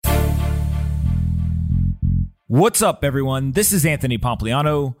What's up, everyone? This is Anthony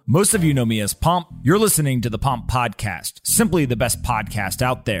Pompliano. Most of you know me as Pomp. You're listening to the Pomp Podcast, simply the best podcast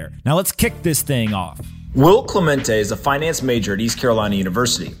out there. Now let's kick this thing off. Will Clemente is a finance major at East Carolina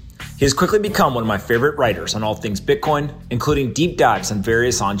University. He has quickly become one of my favorite writers on all things Bitcoin, including deep dives on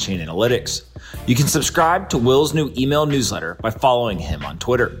various on-chain analytics. You can subscribe to Will's new email newsletter by following him on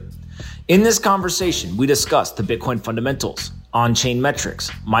Twitter. In this conversation, we discuss the Bitcoin fundamentals, on-chain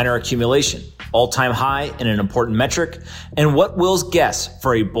metrics, miner accumulation, all-time high in an important metric, and what Will's guess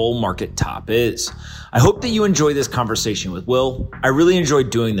for a bull market top is. I hope that you enjoy this conversation with Will. I really enjoy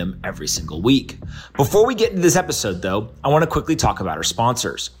doing them every single week. Before we get into this episode, though, I want to quickly talk about our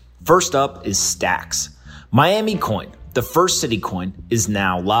sponsors. First up is Stacks. Miami Coin, the first city coin, is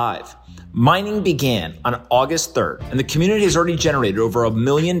now live. Mining began on August 3rd, and the community has already generated over $1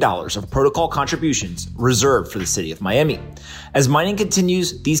 million of protocol contributions reserved for the city of Miami. As mining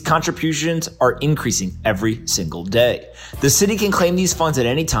continues, these contributions are increasing every single day. The city can claim these funds at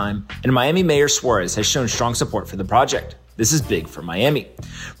any time, and Miami Mayor Suarez has shown strong support for the project. This is big for Miami.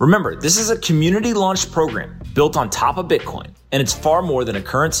 Remember, this is a community-launched program built on top of Bitcoin, and it's far more than a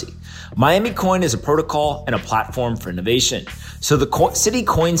currency. Miami Coin is a protocol and a platform for innovation. So the City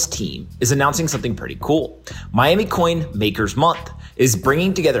Coins team is announcing something pretty cool. Miami Coin Makers Month is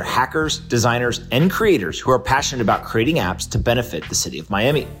bringing together hackers, designers, and creators who are passionate about creating apps to benefit the city of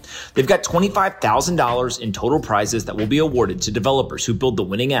Miami. They've got $25,000 in total prizes that will be awarded to developers who build the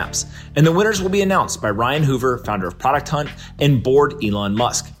winning apps. And the winners will be announced by Ryan Hoover, founder of Product Hunt, and Bored Elon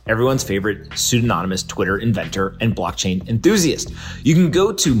Musk, everyone's favorite pseudonymous Twitter inventor and blockchain enthusiast. You can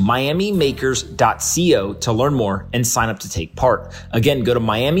go to miamimakers.co to learn more and sign up to take part. Again, go to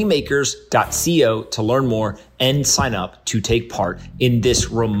miamimakers.co to learn more and sign up to take part in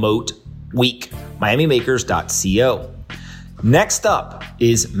this remote week. miamimakers.co. Next up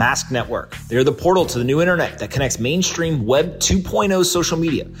is Mask Network. They're the portal to the new internet that connects mainstream Web 2.0 social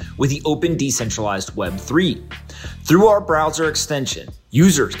media with the open decentralized Web 3. Through our browser extension,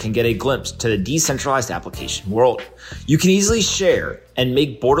 users can get a glimpse to the decentralized application world. You can easily share and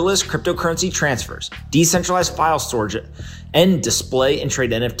make borderless cryptocurrency transfers, decentralized file storage, and display and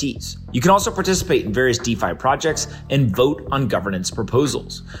trade NFTs. You can also participate in various DeFi projects and vote on governance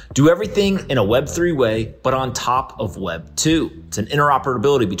proposals. Do everything in a Web 3 way, but on top of Web 2. It's an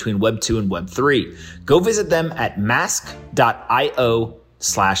interoperability between Web 2 and Web 3. Go visit them at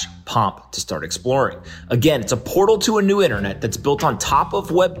mask.io/pomp to start exploring. Again, it's a portal to a new internet that's built on top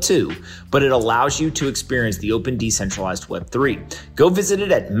of Web 2, but it allows you to experience the open decentralized Web 3. Go visit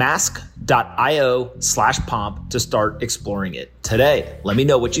it at mask.io/pomp to start exploring it today. Let me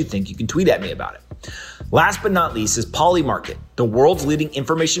know what you think. You can tweet at me about it. Last but not least is Polymarket, the world's leading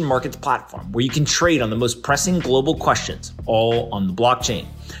information markets platform where you can trade on the most pressing global questions, all on the blockchain.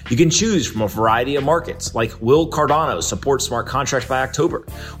 You can choose from a variety of markets, like will Cardano support smart contracts by October?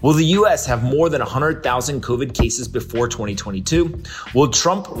 Will the US have more than 100,000 COVID cases before 2022? Will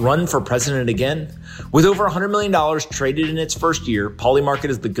Trump run for president again? With over $100 million traded in its first year, Polymarket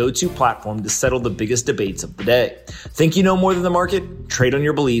is the go-to platform to settle the biggest debates of the day. Think you know more than the market? Trade on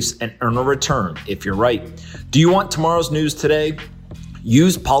your beliefs and earn a return if you're right. Do you want tomorrow's news today?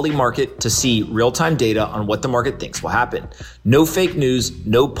 Use Polymarket to see real-time data on what the market thinks will happen. No fake news,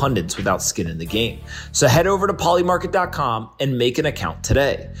 no pundits without skin in the game. So head over to polymarket.com and make an account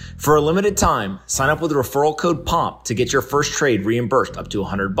today. For a limited time, sign up with referral code POMP to get your first trade reimbursed up to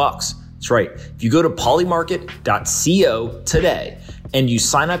 $100. That's right. If you go to polymarket.co today and you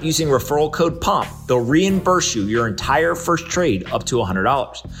sign up using referral code POMP, they'll reimburse you your entire first trade up to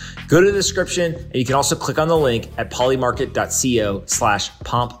 $100. Go to the description, and you can also click on the link at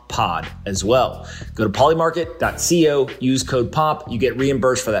polymarket.co/pomppod as well. Go to polymarket.co, use code POMP, you get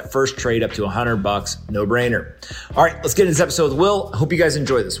reimbursed for that first trade up to $100, no brainer. All right, let's get into this episode with Will. I hope you guys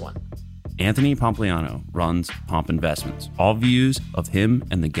enjoy this one. Anthony Pompliano runs Pomp Investments. All views of him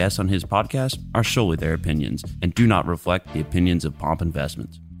and the guests on his podcast are solely their opinions and do not reflect the opinions of Pomp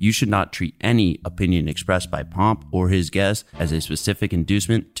Investments. You should not treat any opinion expressed by Pomp or his guests as a specific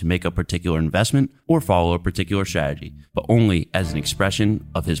inducement to make a particular investment or follow a particular strategy, but only as an expression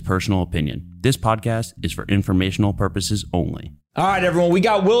of his personal opinion. This podcast is for informational purposes only. All right, everyone, we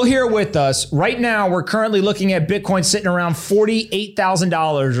got Will here with us. Right now, we're currently looking at Bitcoin sitting around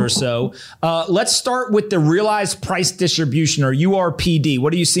 $48,000 or so. Let's start with the realized price distribution, or URPD.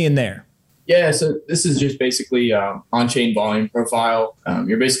 What are you seeing there? Yeah, so this is just basically on-chain volume profile.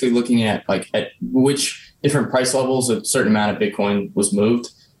 You're basically looking at which different price levels a certain amount of Bitcoin was moved.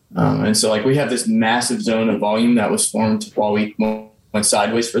 And so we have this massive zone of volume that was formed while we went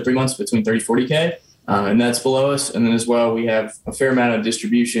sideways for 3 months between 30, 40K. And that's below us. And then as well, we have a fair amount of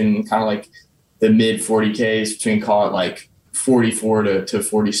distribution kind of mid 40Ks, between call it like 44 to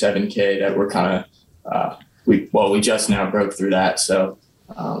 47K that we're kind of, we just now broke through that. So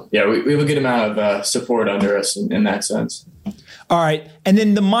we have a good amount of support under us in that sense. All right. And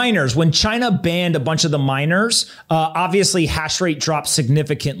then the miners, when China banned a bunch of the miners, obviously hash rate dropped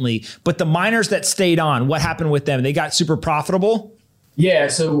significantly, but the miners that stayed on, what happened with them? They got super profitable? Yeah.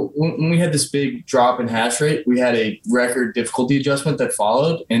 So when we had this big drop in hash rate, we had a record difficulty adjustment that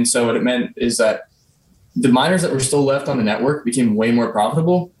followed. And so what it meant is that the miners that were still left on the network became way more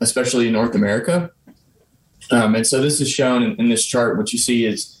profitable, especially in North America. And so this is shown in this chart. What you see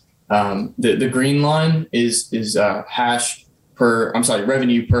is the green line is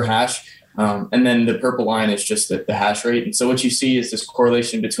revenue per hash. And then the purple line is just the hash rate. And so what you see is this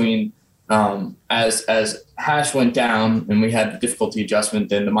correlation between as hash went down and we had the difficulty adjustment,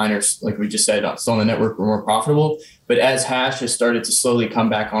 then the miners, like we just said, still on the network were more profitable. But as hash has started to slowly come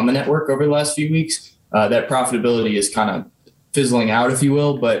back on the network over the last few weeks, that profitability is kind of fizzling out, if you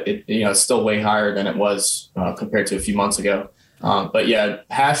will, but it's still way higher than it was compared to a few months ago. But yeah,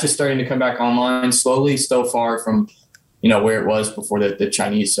 hash is starting to come back online slowly, still far from where it was before the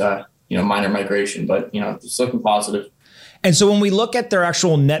Chinese miner migration, but it's looking positive. And so when we look at their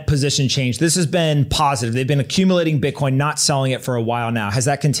actual net position change, this has been positive. They've been accumulating Bitcoin, not selling it for a while now. Has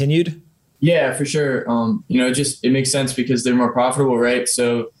that continued? Yeah, for sure. It makes sense because they're more profitable, right?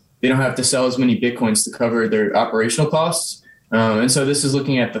 So they don't have to sell as many Bitcoins to cover their operational costs. And so this is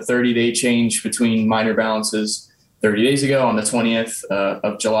looking at the 30-day change between miner balances 30 days ago on the 20th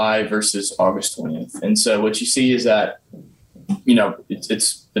of July versus August 20th. And so what you see is that,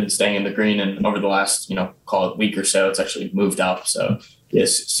 it's been staying in the green, and over the last, call it week or so, it's actually moved up. So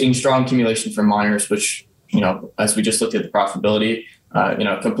yes, seeing strong accumulation from miners, which, as we just looked at the profitability,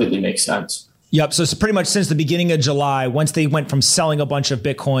 completely makes sense. Yep. So it's pretty much since the beginning of July, once they went from selling a bunch of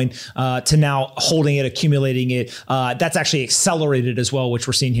Bitcoin to now holding it, accumulating it, that's actually accelerated as well, which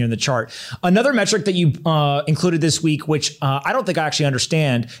we're seeing here in the chart. Another metric that you included this week, which I don't think I actually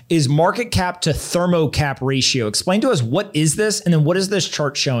understand, is market cap to thermocap ratio. Explain to us, what is this? And then what is this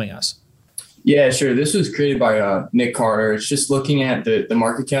chart showing us? Yeah, sure. This was created by Nick Carter. It's just looking at the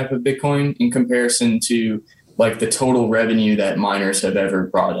market cap of Bitcoin in comparison to like the total revenue that miners have ever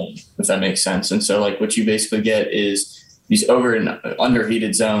brought in, if that makes sense. And so like what you basically get is these over and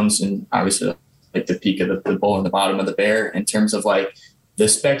underheated zones, and obviously like the peak of the bull and the bottom of the bear in terms of like the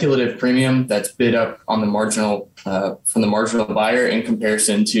speculative premium that's bid up on the marginal from the marginal buyer in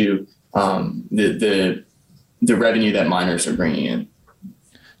comparison to the revenue that miners are bringing in.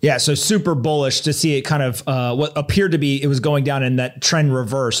 Yeah, so super bullish to see it kind of what appeared to be, it was going down, and that trend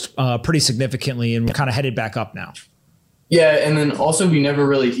reversed pretty significantly, and we're kind of headed back up now. Yeah, and then also we never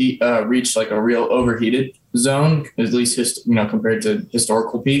really reached like a real overheated zone, at least compared to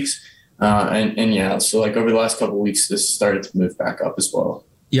historical peaks. So like over the last couple of weeks, this started to move back up as well.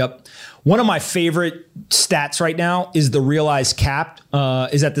 Yep. One of my favorite stats right now is the realized cap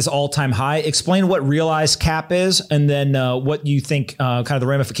is at this all-time high. Explain what realized cap is, and then what you think kind of the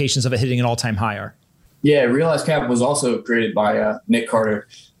ramifications of it hitting an all-time high are. Yeah, realized cap was also created by Nick Carter.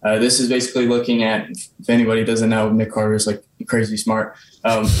 This is basically looking at, if anybody doesn't know, Nick Carter is like crazy smart.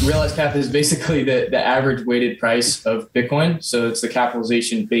 Realized cap is basically the average weighted price of Bitcoin. So it's the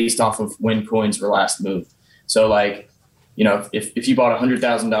capitalization based off of when coins were last moved. So like, if you bought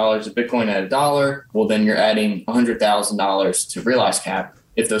 $100,000 of Bitcoin at $1, well, then you're adding $100,000 to realized cap.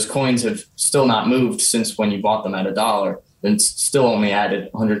 If those coins have still not moved since when you bought them at $1, then it's still only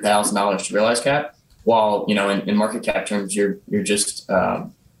added $100,000 to realized cap. While, in market cap terms, you're just,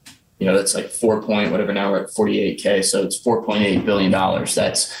 that's like whatever, now we're at 48K. So it's $4.8 billion.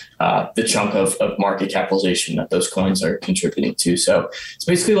 That's the chunk of market capitalization that those coins are contributing to. So it's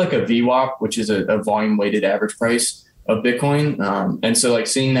basically like a VWAP, which is a volume weighted average price of Bitcoin. And so like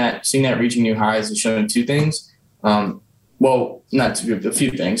seeing that reaching new highs is showing two things. A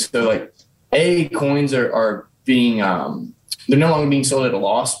few things. So like coins are being, they're no longer being sold at a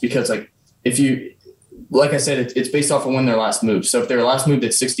loss, because like like I said, it's based off of when they're last moved. So if they were last moved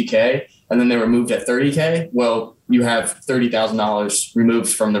at 60K and then they were moved at 30K, well, you have $30,000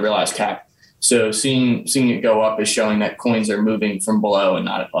 removed from the realized cap. So seeing it go up is showing that coins are moving from below and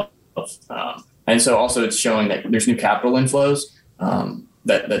not above. And so also it's showing that there's new capital inflows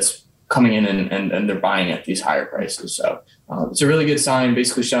that's coming in and they're buying at these higher prices. So it's a really good sign,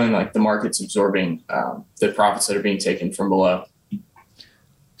 basically showing like the market's absorbing the profits that are being taken from below.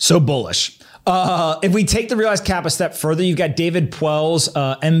 So bullish. If we take the realized cap a step further, you've got David Puel's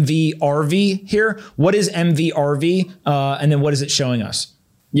MVRV here. What is MVRV? And then what is it showing us?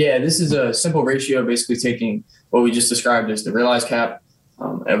 Yeah, this is a simple ratio, basically taking what we just described as the realized cap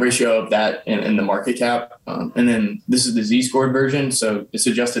a ratio of that and the market cap. And then this is the Z-scored version. So it's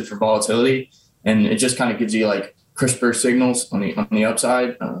adjusted for volatility, and it just kind of gives you like crisper signals on the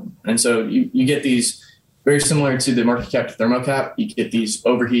upside. And so you get these very similar to the market cap to thermocap. You get these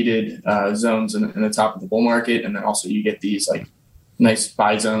overheated zones in the top of the bull market. And then also you get these like nice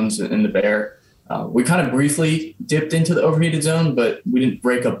buy zones in the bear. We kind of briefly dipped into the overheated zone, but we didn't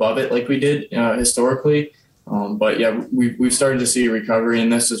break above it like we did historically. But yeah, we've started to see a recovery in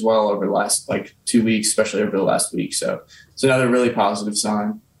this as well over the last like 2 weeks, especially over the last week. So it's another really positive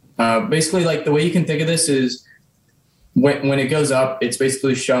sign. Basically, like the way you can think of this is when it goes up, it's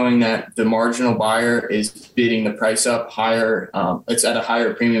basically showing that the marginal buyer is bidding the price up higher. It's at a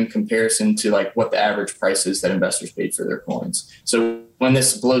higher premium comparison to like what the average price is that investors paid for their coins. So when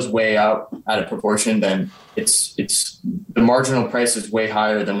this blows way up out of proportion, then it's the marginal price is way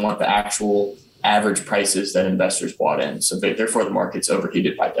higher than what the actual average prices that investors bought in. So therefore the market's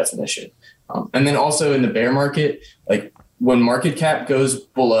overheated by definition. And then also in the bear market, like when market cap goes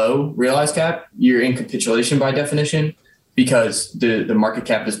below realized cap, you're in capitulation by definition because the market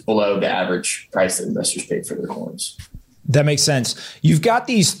cap is below the average price that investors paid for their coins. That makes sense. You've got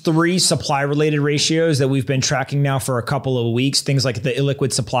these 3 supply related ratios that we've been tracking now for a couple of weeks, things like the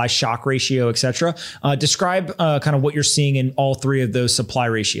illiquid supply shock ratio, et cetera. Describe kind of what you're seeing in all 3 of those supply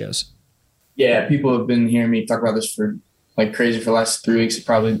ratios. Yeah, people have been hearing me talk about this for like crazy for the last 3 weeks.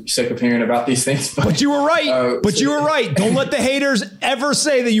 Probably sick of hearing about these things. But you were right. You were right. Don't let the haters ever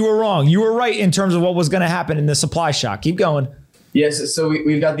say that you were wrong. You were right in terms of what was going to happen in the supply shock. Keep going. Yes. So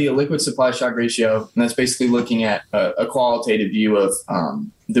we've got the liquid supply shock ratio, and that's basically looking at a qualitative view of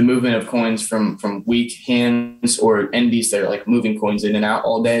the movement of coins from weak hands or entities that are like moving coins in and out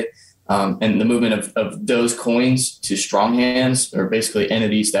all day. And the movement of those coins to strong hands, or basically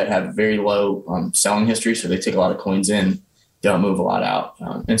entities that have very low selling history. So they take a lot of coins in, don't move a lot out.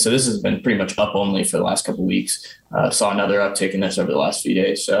 And so this has been pretty much up only for the last couple of weeks. Saw another uptick in this over the last few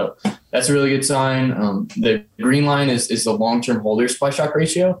days. So that's a really good sign. The green line is the long-term holder supply shock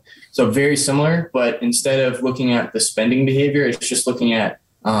ratio. So very similar, but instead of looking at the spending behavior, it's just looking at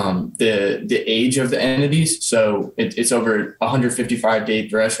the age of the entities. So it's over 155-day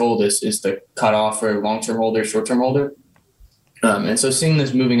threshold is the cutoff for long-term holder, short-term holder. And so seeing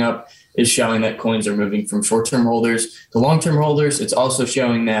this moving up is showing that coins are moving from short-term holders to long-term holders. It's also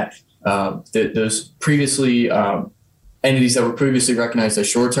showing that those previously entities that were previously recognized as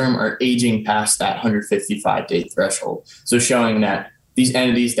short-term are aging past that 155-day threshold. So showing that these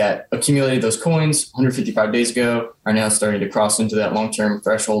entities that accumulated those coins 155 days ago are now starting to cross into that long-term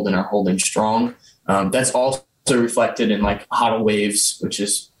threshold and are holding strong. That's also reflected in like HODL waves, which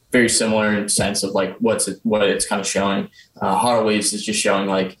is very similar in sense of like what it's kind of showing. HODL waves is just showing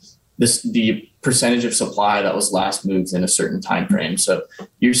like the percentage of supply that was last moved in a certain time frame. So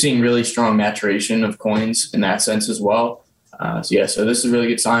you're seeing really strong maturation of coins in that sense as well. So this is a really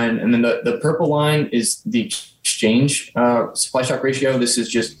good sign. And then the purple line is the exchange supply shock ratio. This is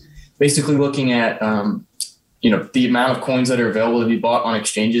just basically looking at the amount of coins that are available to be bought on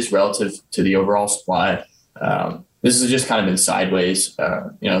exchanges relative to the overall supply. This has just kind of been sideways,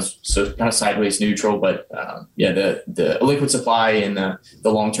 so kind of sideways neutral. But the liquid supply and the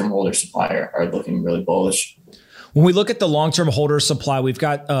long-term holder supply are looking really bullish. When we look at the long-term holder supply, we've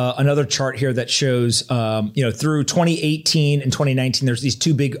got another chart here that shows, through 2018 and 2019, there's these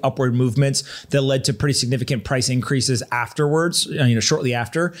 2 big upward movements that led to pretty significant price increases afterwards, shortly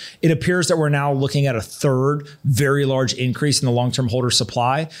after. It appears that we're now looking at a third very large increase in the long-term holder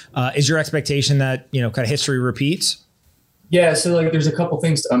supply. Is your expectation that, kind of history repeats? Yeah, so like there's a couple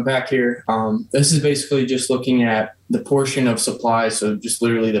things to unpack here. This is basically just looking at the portion of supply, so just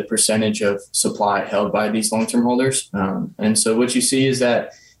literally the percentage of supply held by these long-term holders. And so what you see is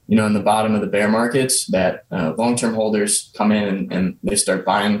that, in the bottom of the bear markets, that long-term holders come in and they start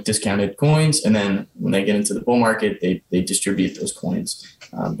buying discounted coins, and then when they get into the bull market, they distribute those coins.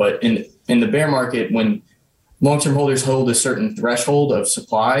 But in the bear market, when long-term holders hold a certain threshold of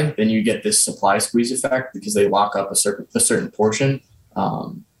supply, then you get this supply squeeze effect because they lock up a certain portion.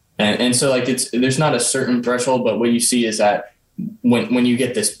 And so like there's not a certain threshold, but what you see is that when you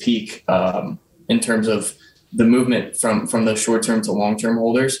get this peak in terms of the movement from those short-term to long-term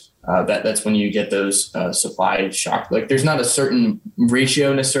holders, that's when you get those supply shock. Like there's not a certain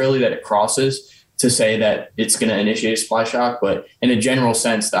ratio necessarily that it crosses to say that it's going to initiate a supply shock. But in a general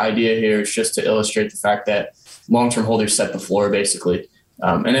sense, the idea here is just to illustrate the fact that long-term holders set the floor basically.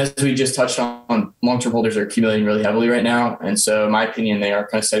 And as we just touched on, long-term holders are accumulating really heavily right now. And so in my opinion, they are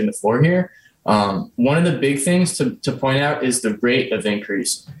kind of setting the floor here. One of the big things to point out is the rate of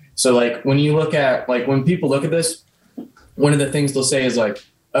increase. So like when you look at, like when people look at this, one of the things they'll say is like,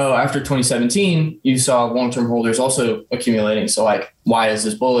 oh, after 2017, you saw long-term holders also accumulating. So like, why is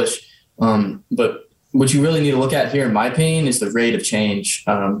this bullish? But what you really need to look at here, in my opinion, is the rate of change.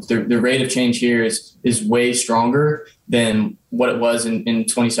 The rate of change here is way stronger than what it was in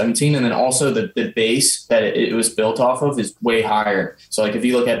 2017. And then also the base that it was built off of is way higher. So like if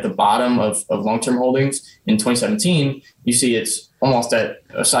you look at the bottom of long-term holdings in 2017, you see it's almost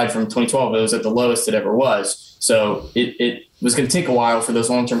aside from 2012, it was at the lowest it ever was. So it was going to take a while for those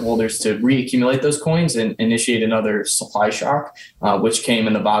long-term holders to reaccumulate those coins and initiate another supply shock, which came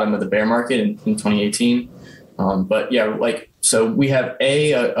in the bottom of the bear market in 2018. But yeah, so we have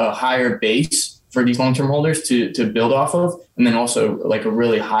a higher base for these long-term holders to build off of, and then also like a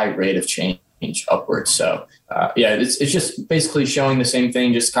really high rate of change upwards. So it's just basically showing the same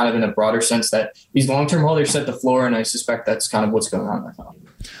thing, just kind of in a broader sense that these long-term holders set the floor, and I suspect that's kind of what's going on right now.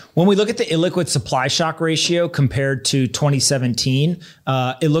 When we look at the illiquid supply shock ratio compared to 2017,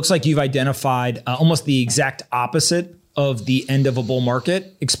 it looks like you've identified almost the exact opposite of the end of a bull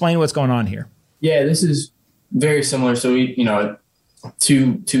market. Explain what's going on here. Yeah, this is very similar. So we,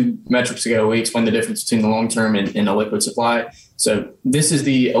 two metrics ago, we explained the difference between the long-term and illiquid supply. So this is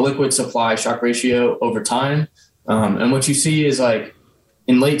the illiquid supply shock ratio over time. And what you see is like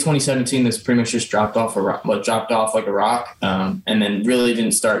in late 2017, this pretty much just dropped off like a rock, and then really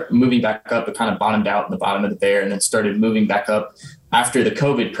didn't start moving back up. It kind of bottomed out in the bottom of the bear and then started moving back up after the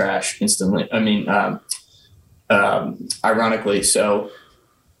COVID crash instantly. Ironically. So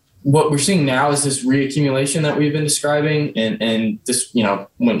what we're seeing now is this reaccumulation that we've been describing. And this,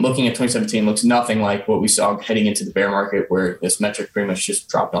 when looking at 2017, looks nothing like what we saw heading into the bear market, where this metric pretty much just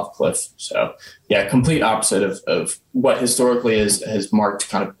dropped off cliff. So yeah, complete opposite of what historically has marked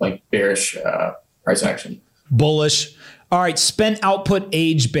kind of like bearish price action. Bullish. All right. Spent output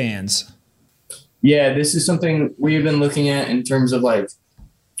age bands. Yeah, this is something we've been looking at in terms of like,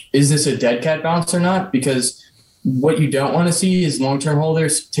 is this a dead cat bounce or not? Because what you don't want to see is long-term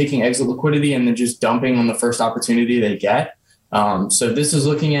holders taking exit liquidity and then just dumping on the first opportunity they get. So this is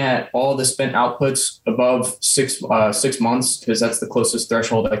looking at all the spent outputs above 6 months, because that's the closest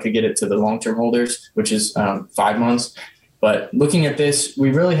threshold I could get it to the long-term holders, which is 5 months. But looking at this,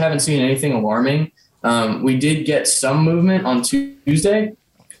 we really haven't seen anything alarming. We did get some movement on Tuesday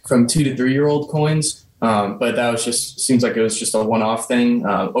from 2 to 3 year old coins. But that was seems like it was just a one-off thing.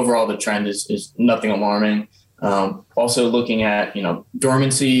 Overall, the trend is nothing alarming. Also looking at,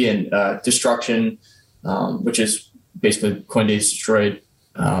 dormancy and destruction, which is basically Coindays destroyed.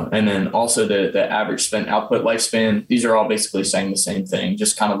 And then also the average spent output lifespan. These are all basically saying the same thing,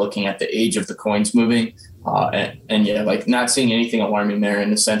 just kind of looking at the age of the coins moving. And yeah, like not seeing anything alarming there in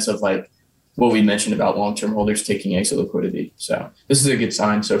the sense of like what we mentioned about long-term holders taking exit liquidity. So this is a good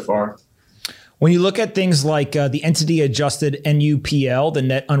sign so far. When you look at things like the entity adjusted NUPL, the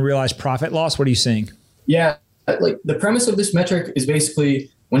net unrealized profit loss, what are you seeing? Yeah. Like the premise of this metric is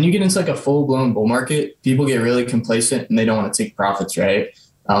basically when you get into like a full blown bull market, people get really complacent and they don't want to take profits, right?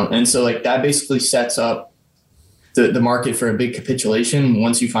 And so like that basically sets up the market for a big capitulation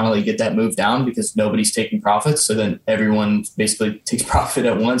once you finally get that move down, because nobody's taking profits. So then everyone basically takes profit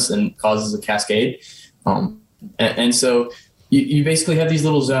at once and causes a cascade. And so you basically have these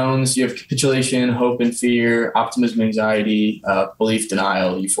little zones. You have capitulation, hope and fear, optimism, anxiety, belief,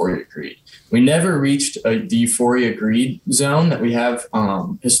 denial, euphoria, greed. We never reached the euphoria greed zone that we have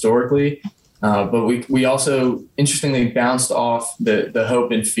historically, but we also interestingly bounced off the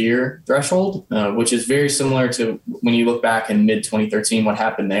hope and fear threshold, which is very similar to when you look back in mid-2013, what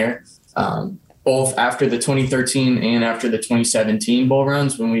happened there. Both after the 2013 and after the 2017 bull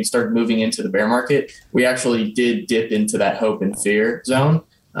runs, when we started moving into the bear market, we actually did dip into that hope and fear zone.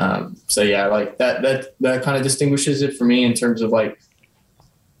 So yeah, like that kind of distinguishes it for me in terms of like,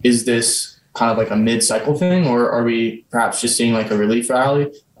 is this kind of like a mid-cycle thing, or are we perhaps just seeing like a relief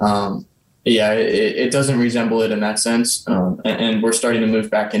rally? It doesn't resemble it in that sense. And we're starting to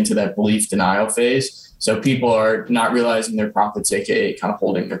move back into that belief denial phase. So people are not realizing their profits, aka kind of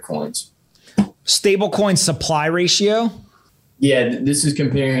holding their coins. Stablecoin supply ratio? Yeah, this is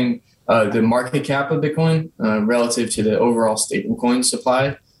comparing the market cap of Bitcoin relative to the overall stablecoin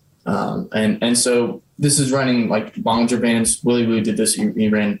supply. And so this is running like Bollinger Bands. Willy Woo did this. He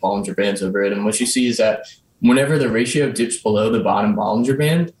ran Bollinger Bands over it. And what you see is that whenever the ratio dips below the bottom Bollinger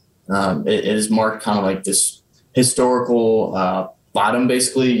Band, it is marked kind of like this historical bottom,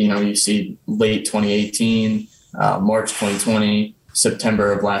 basically. You see late 2018, March 2020,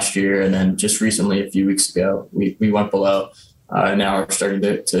 September of last year, and then just recently, a few weeks ago, we went below. And now we're starting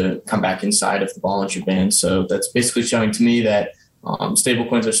to come back inside of the Bollinger Band. So that's basically showing to me that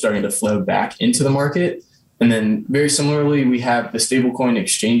stablecoins are starting to flow back into the market. And then very similarly, we have the stablecoin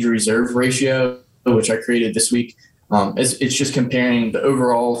exchange reserve ratio, which I created this week. It's just comparing the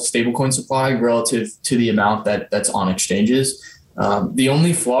overall stablecoin supply relative to the amount that's on exchanges. The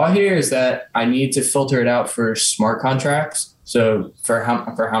only flaw here is that I need to filter it out for smart contracts. So for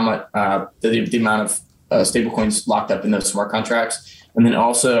how much the amount of stablecoins locked up in those smart contracts. And then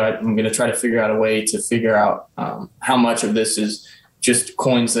also I'm going to try to figure out a way to figure out how much of this is just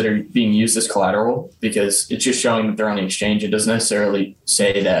coins that are being used as collateral, because it's just showing that they're on the exchange. It doesn't necessarily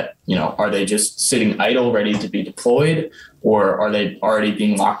say that, are they just sitting idle, ready to be deployed, or are they already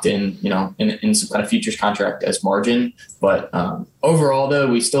being locked in, in some kind of futures contract as margin. But overall,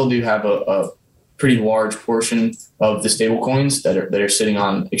 though, we still do have a pretty large portion of the stable coins that are sitting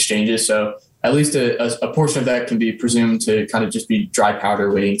on exchanges. So at least a portion of that can be presumed to kind of just be dry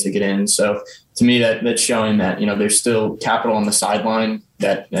powder waiting to get in. So to me, that's showing that, there's still capital on the sideline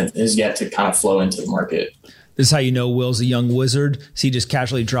that is yet to kind of flow into the market. This is how you know Will's a young wizard. So he just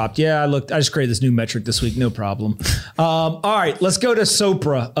casually dropped. Yeah, I just created this new metric this week. No problem. All right, let's go to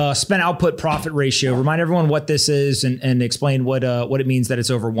SOPRA, spend output profit ratio. Remind everyone what this is and explain what it means that it's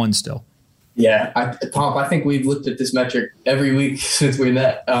over 1 still. Yeah, Pomp, I think we've looked at this metric every week since we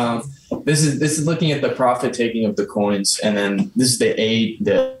met. This is looking at the profit taking of the coins, and then this is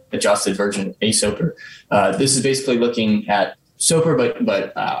the adjusted version, ASOPR. This is basically looking at SOPR,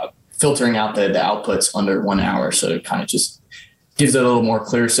 but filtering out the outputs under 1 hour, so it kind of just gives it a little more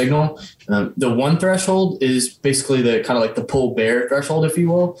clear signal. The 1 threshold is basically the kind of like the pull bear threshold, if you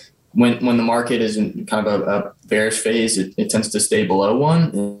will. When the market is in kind of a bearish phase, it tends to stay below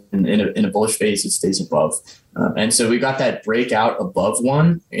 1, and in a bullish phase, it stays above. And so we got that breakout above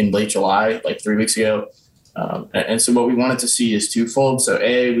 1 in late July, like 3 weeks ago. And so what we wanted to see is twofold. So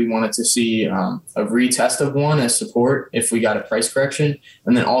we wanted to see a retest of 1 as support if we got a price correction,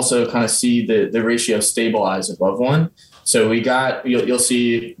 and then also kind of see the ratio stabilize above 1. So we got, you'll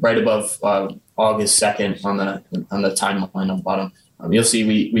see right above August 2nd on the timeline on the bottom. You'll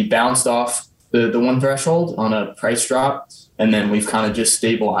see we bounced off the 1 threshold on a price drop, and then we've kind of just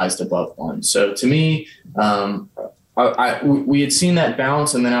stabilized above 1. So to me, we had seen that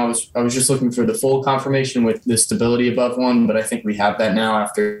bounce, and then I was just looking for the full confirmation with the stability above 1, but I think we have that now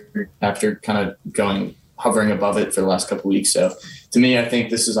after kind of hovering above it for the last couple of weeks. So to me, I think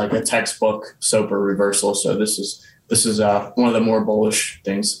this is like a textbook SOPR reversal. So this is one of the more bullish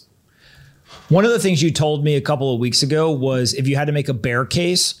things. One of the things you told me a couple of weeks ago was if you had to make a bear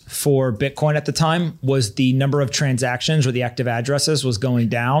case for Bitcoin at the time, was the number of transactions or the active addresses was going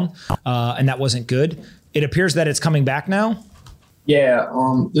down, and that wasn't good. It appears that it's coming back now. Yeah,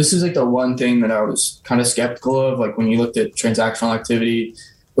 this is like the one thing that I was kind of skeptical of. Like when you looked at transactional activity,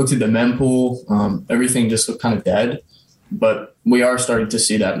 looked at the mempool, everything just looked kind of dead. But we are starting to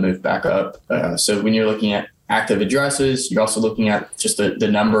see that move back up. So when you're looking at active addresses, you're also looking at just the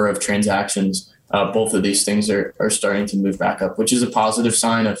number of transactions. Both of these things are starting to move back up, which is a positive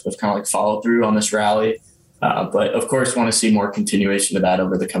sign of kind of like follow through on this rally. But of course, want to see more continuation of that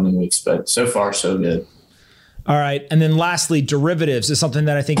over the coming weeks. But so far, so good. All right. And then lastly, derivatives is something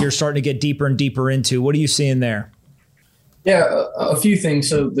that I think you're starting to get deeper and deeper into. What are you seeing there? Yeah, a few things.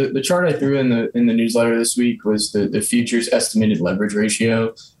 So the chart I threw in the newsletter this week was the futures estimated leverage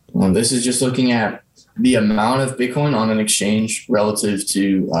ratio. This is just looking at the amount of Bitcoin on an exchange relative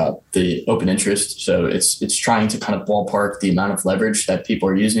to the open interest. So it's trying to kind of ballpark the amount of leverage that people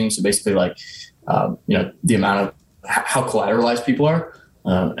are using. So basically like, the amount of how collateralized people are.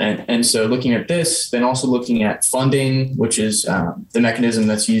 And so looking at this, then also looking at funding, which is the mechanism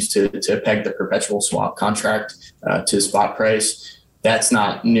that's used to peg the perpetual swap contract to spot price. That's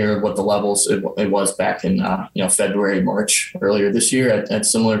not near what the levels it was back in February, March earlier this year at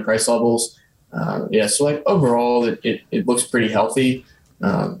similar price levels. So like overall, it looks pretty healthy,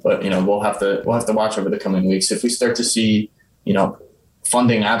 but we'll have to watch over the coming weeks. If we start to see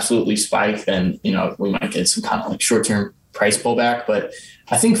funding absolutely spike, then we might get some kind of like short-term price pullback. But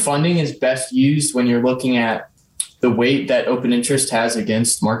I think funding is best used when you're looking at the weight that open interest has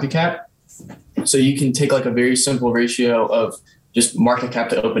against market cap. So you can take like a very simple ratio of just market cap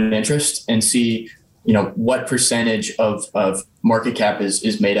to open interest and see what percentage of market cap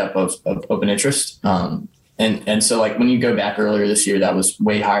is made up of open interest. And so like when you go back earlier this year, that was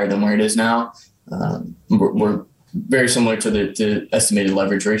way higher than where it is now. We're very similar to the estimated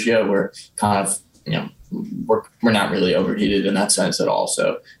leverage ratio. We're kind of, we're not really overheated in that sense at all.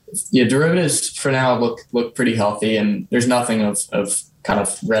 So yeah, derivatives for now look pretty healthy, and there's nothing of kind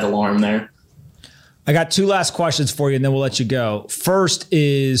of red alarm there. I got 2 last questions for you, and then we'll let you go. First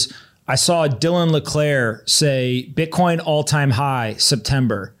is, I saw Dylan LeClaire say Bitcoin all-time high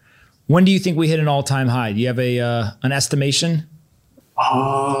September. When do you think we hit an all-time high? Do you have an estimation? Do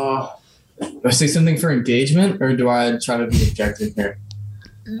I say something for engagement, or do I try to be objective here?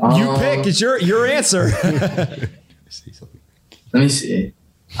 You pick. It's your answer. Let me see.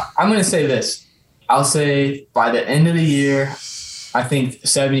 I'm going to say this. I'll say by the end of the year, I think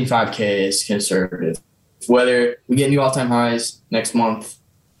 75K is conservative. Whether we get new all-time highs next month,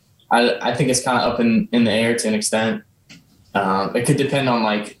 I think it's kind of up in the air to an extent. It could depend on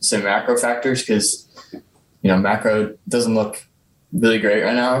like some macro factors because, macro doesn't look really great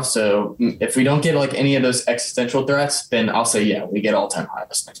right now. So if we don't get like any of those existential threats, then I'll say, yeah, we get all-time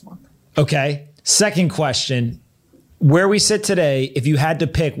highs next month. Okay. Second question. Where we sit today, if you had to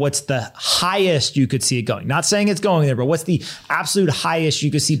pick, what's the highest you could see it going? Not saying it's going there, but what's the absolute highest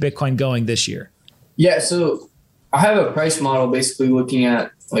you could see Bitcoin going this year? Yeah, so I have a price model basically looking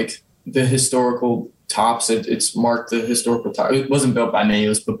at like the historical tops. It's marked the historical top. It wasn't built by me, it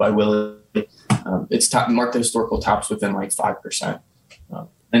was built by Willie. It's marked the historical tops within like 5%.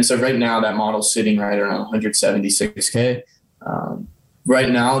 And so right now that model's sitting right around 176K.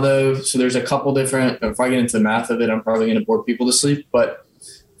 Right now, though, so there's a couple different, if I get into the math of it, I'm probably going to bore people to sleep, but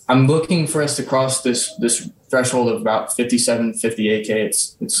I'm looking for us to cross this threshold of about 57, 58K.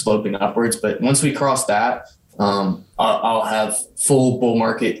 It's sloping upwards. But once we cross that, I'll have full bull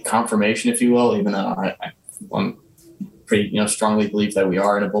market confirmation, if you will, even though I'm pretty, strongly believe that we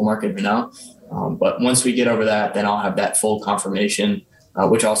are in a bull market right now. But once we get over that, then I'll have that full confirmation,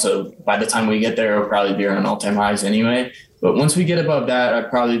 which also by the time we get there, it'll probably be around all-time highs anyway. But once we get above that, I'd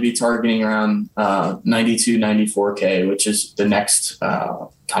probably be targeting around 92, 94K, which is the next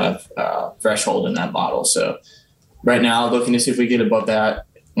threshold in that model. So right now, looking to see if we get above that.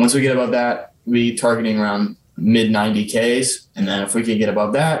 Once we get above that, we targeting around mid 90Ks. And then if we can get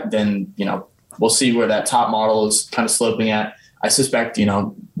above that, then, we'll see where that top model is kind of sloping at. I suspect,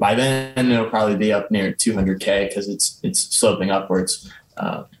 by then it'll probably be up near 200K because it's sloping upwards.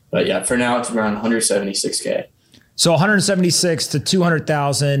 But yeah, for now, it's around 176K. So 176 to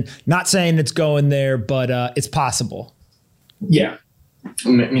 200,000, not saying it's going there, but it's possible. Yeah.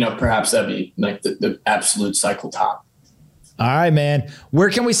 Perhaps that'd be like the absolute cycle top. All right, man.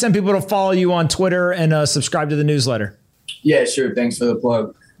 Where can we send people to follow you on Twitter and subscribe to the newsletter? Yeah, sure. Thanks for the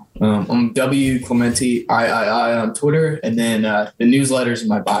plug. I'm W Clemente III on Twitter, and then the newsletter's in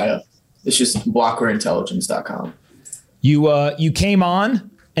my bio. It's just blockwareintelligence.com. You came on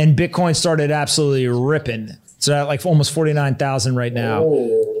and Bitcoin started absolutely ripping. So at like almost 49,000 right now.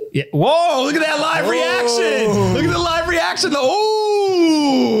 Oh. Yeah. Whoa, look at that live reaction. Look at the live reaction.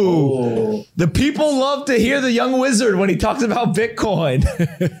 Oh. The people love to hear the young wizard when he talks about Bitcoin.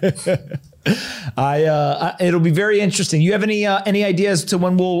 It'll be very interesting. You have any ideas to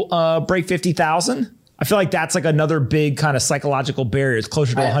when we'll break 50,000? I feel like that's like another big kind of psychological barrier. It's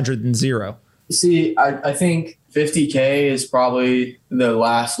closer to 100 than zero. See, I think 50K is probably the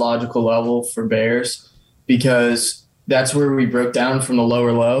last logical level for bears, because that's where we broke down from the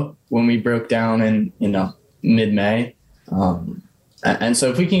lower low when we broke down in mid-May. And so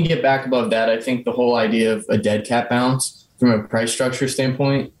if we can get back above that, I think the whole idea of a dead cat bounce from a price structure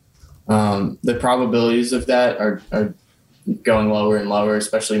standpoint, the probabilities of that are going lower and lower,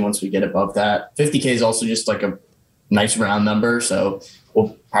 especially once we get above that. 50K is also just like a nice round number, so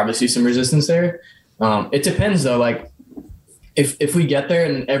we'll probably see some resistance there. It depends though. Like if we get there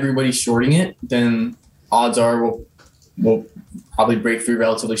and everybody's shorting it, then odds are we'll probably break through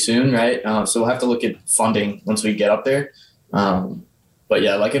relatively soon, right? So we'll have to look at funding once we get up there. But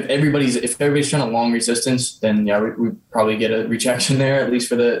yeah, like if everybody's trying to long resistance, then yeah, we probably get a rejection there, at least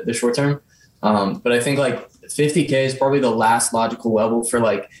for the short term. But I think like 50K is probably the last logical level for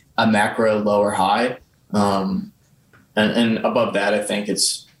like a macro lower high. And above that, I think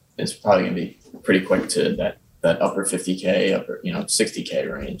it's probably gonna be pretty quick to that upper 50K, upper 60K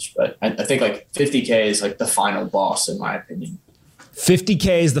range. But I think like 50K is like the final boss in my opinion.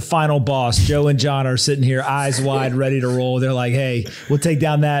 50K is the final boss. Joe and John are sitting here, eyes wide, ready to roll. They're like, hey, we'll take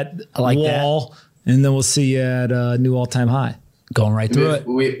down that wall, and then we'll see you at a new all-time high. Going right through it.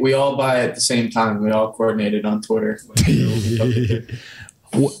 We all buy at the same time. We all coordinated on Twitter.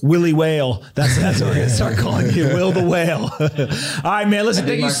 Willie Whale. That's what we're going to start calling you, Will the Whale. All right, man. Listen,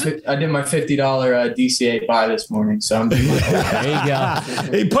 I did my $50 DCA buy this morning, so I'm doing there you go.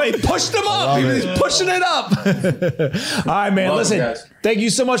 He pushed him up. He's pushing it up. All right, man. Listen. Thank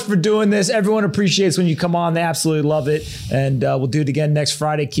you so much for doing this. Everyone appreciates when you come on. They absolutely love it. And we'll do it again next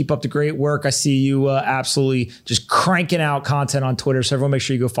Friday. Keep up the great work. I see you absolutely just cranking out content on Twitter. So everyone make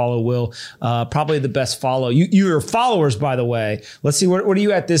sure you go follow Will. Probably the best follow. Your followers, by the way. Let's see, what are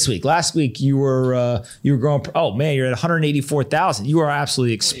you at this week? Last week you were growing. Oh man, you're at 184,000. You are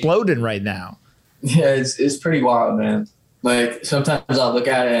absolutely exploding right now. Yeah, it's pretty wild, man. Like sometimes I'll look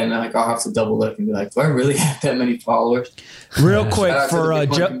at it and like I'll have to double look and be like, do I really have that many followers? Real quick for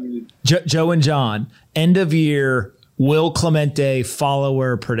Joe and John, end of year Will Clemente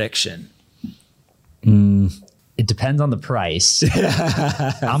follower prediction. It depends on the price.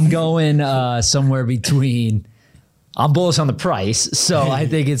 I'm going somewhere between. I'm bullish on the price, so I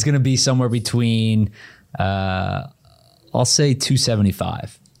think it's going to be somewhere between. I'll say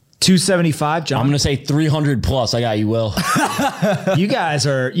 275. 275, John. I'm going to say 300 plus. I got you, Will. You guys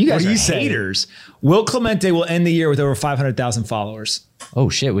are haters. Will Clemente will end the year with over 500,000 followers. Oh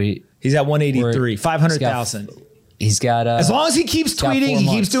shit, he's at 183, 500,000. He's got as long as he keeps tweeting, he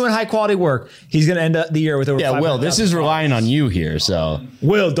keeps doing high quality work, he's going to end up the year with over 500,000. Will, this is relying on you here, so.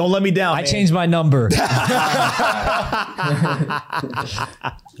 Will, don't let me down. I changed my number.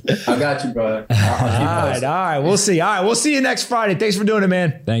 I got you, brother. All right. We'll see. All right, we'll see you next Friday. Thanks for doing it,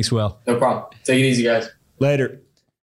 man. Thanks, Will. No problem. Take it easy, guys. Later.